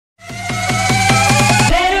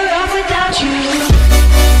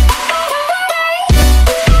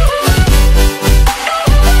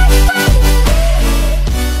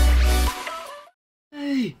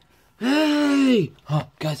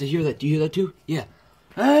guys, I hear that. Do you hear that too? Yeah.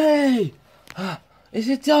 Hey!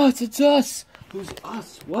 It's us, it's us! Who's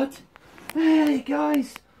us? What? Hey,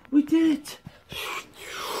 guys! We did it!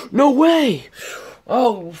 No way!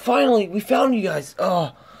 Oh, finally, we found you guys.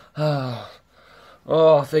 Oh,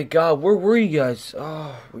 thank God. Where were you guys?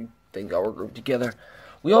 Oh, thank God we're grouped together.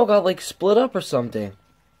 We all got, like, split up or something.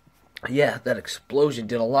 Yeah, that explosion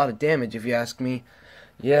did a lot of damage, if you ask me.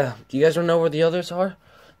 Yeah, do you guys know where the others are?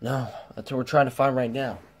 No, that's what we're trying to find right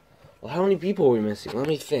now. Well, how many people are we missing? Let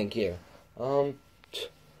me think here.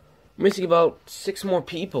 Missing about 6 more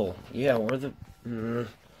people. Yeah, where the... Oh,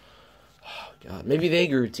 God. Maybe they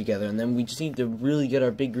grew together, and then we just need to really get our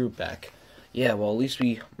big group back. Yeah, well, at least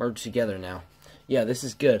we merged together now. Yeah, this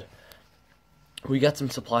is good. We got some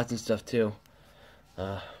supplies and stuff, too.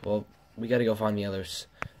 Well, we gotta go find the others.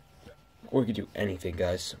 Or we could do anything,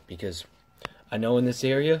 guys, because I know in this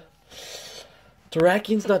area,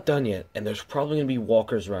 Terrakian's not done yet, and there's probably gonna be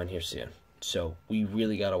walkers around here soon. So, we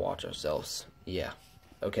really gotta watch ourselves. Yeah.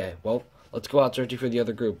 Okay, well, let's go out searching for the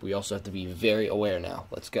other group. We also have to be very aware now.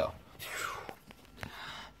 Let's go.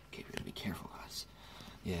 Okay, we gotta be careful, guys.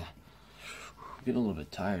 Yeah. I'm getting a little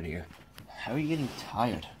bit tired here. How are you getting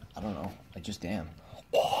tired? I don't know. I just am.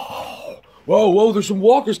 Whoa, there's some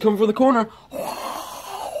walkers coming from the corner.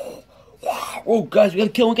 Oh, guys, we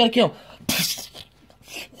gotta kill him,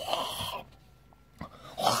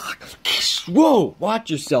 Whoa, watch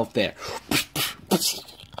yourself there.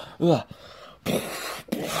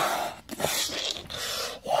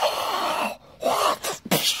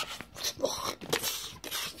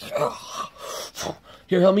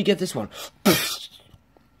 Here, help me get this one.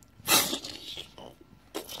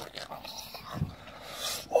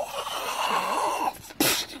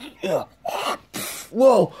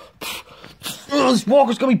 Whoa! Oh, this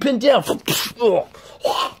walker's got me pinned down.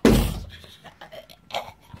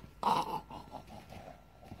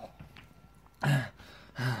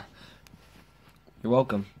 You're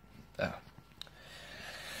welcome.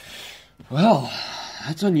 Well,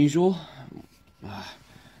 that's unusual.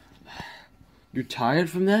 You're tired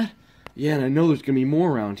from that? Yeah, and I know there's gonna be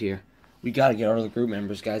more around here. We gotta get our other group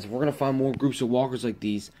members, guys. If we're gonna find more groups of walkers like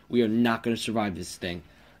these, we are not gonna survive this thing.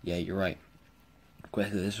 Yeah, you're right.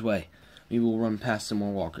 Quickly, this way. Maybe we'll run past some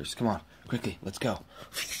more walkers. Come on, quickly, let's go.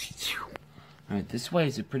 Alright, this way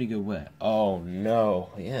is a pretty good way. Oh,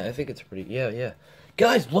 no. Yeah, I think it's pretty... Yeah.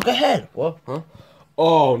 Guys, look ahead! What? Huh?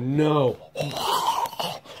 Oh, no.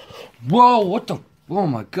 Whoa, what the... Oh,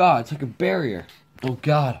 my God. It's like a barrier. Oh,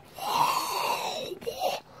 God.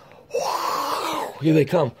 Here they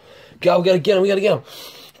come. God, we gotta get them. We gotta get them.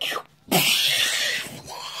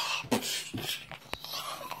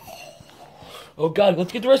 Oh, God.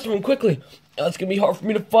 Let's get the rest of them quickly. It's gonna be hard for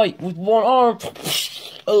me to fight with one arm.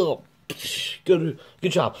 Oh, good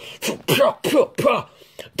job.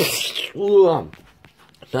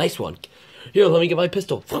 Nice one. Here, let me get my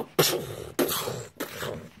pistol.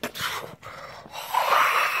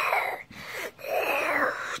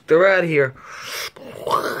 They're out of here.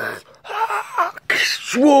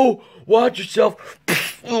 Whoa! Watch yourself.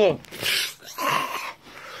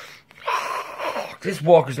 This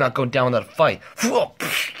walker's not going down without a fight.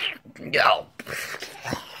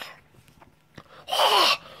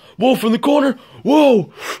 Wolf in the corner.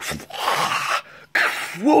 Whoa!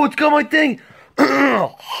 Whoa! It's got my thing.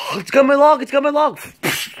 It's got my log. It's got my log.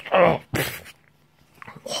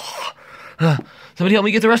 Somebody help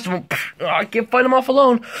me get the rest of them. I can't fight them off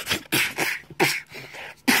alone.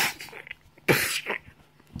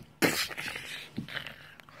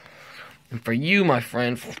 And for you, my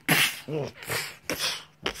friend.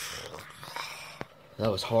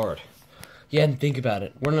 That was hard. Yeah, and think about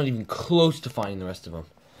it. We're not even close to finding the rest of them.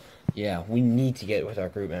 Yeah, we need to get with our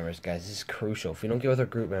group members, guys. This is crucial. If we don't get with our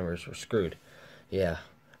group members, we're screwed. Yeah.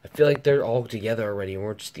 I feel like they're all together already, and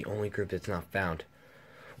we're just the only group that's not found.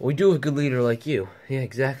 Well, we do have a good leader like you. Yeah,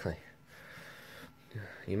 exactly.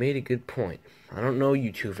 You made a good point. I don't know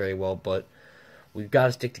you two very well, but we've got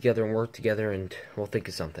to stick together and work together, and we'll think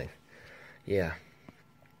of something. Yeah.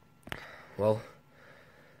 Well,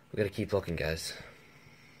 we got to keep looking, guys.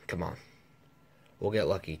 Come on. We'll get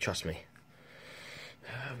lucky, trust me.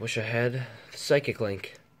 I wish I had the psychic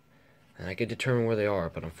link, and I could determine where they are,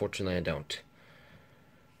 but unfortunately I don't.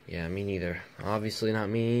 Yeah, me neither. Obviously not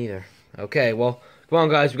me either. Okay, well, come on,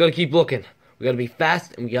 guys. We gotta keep looking. We gotta be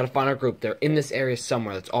fast, and we gotta find our group. They're in this area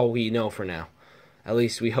somewhere. That's all we know for now. At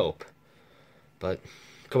least we hope. But,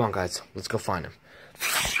 come on, guys. Let's go find them.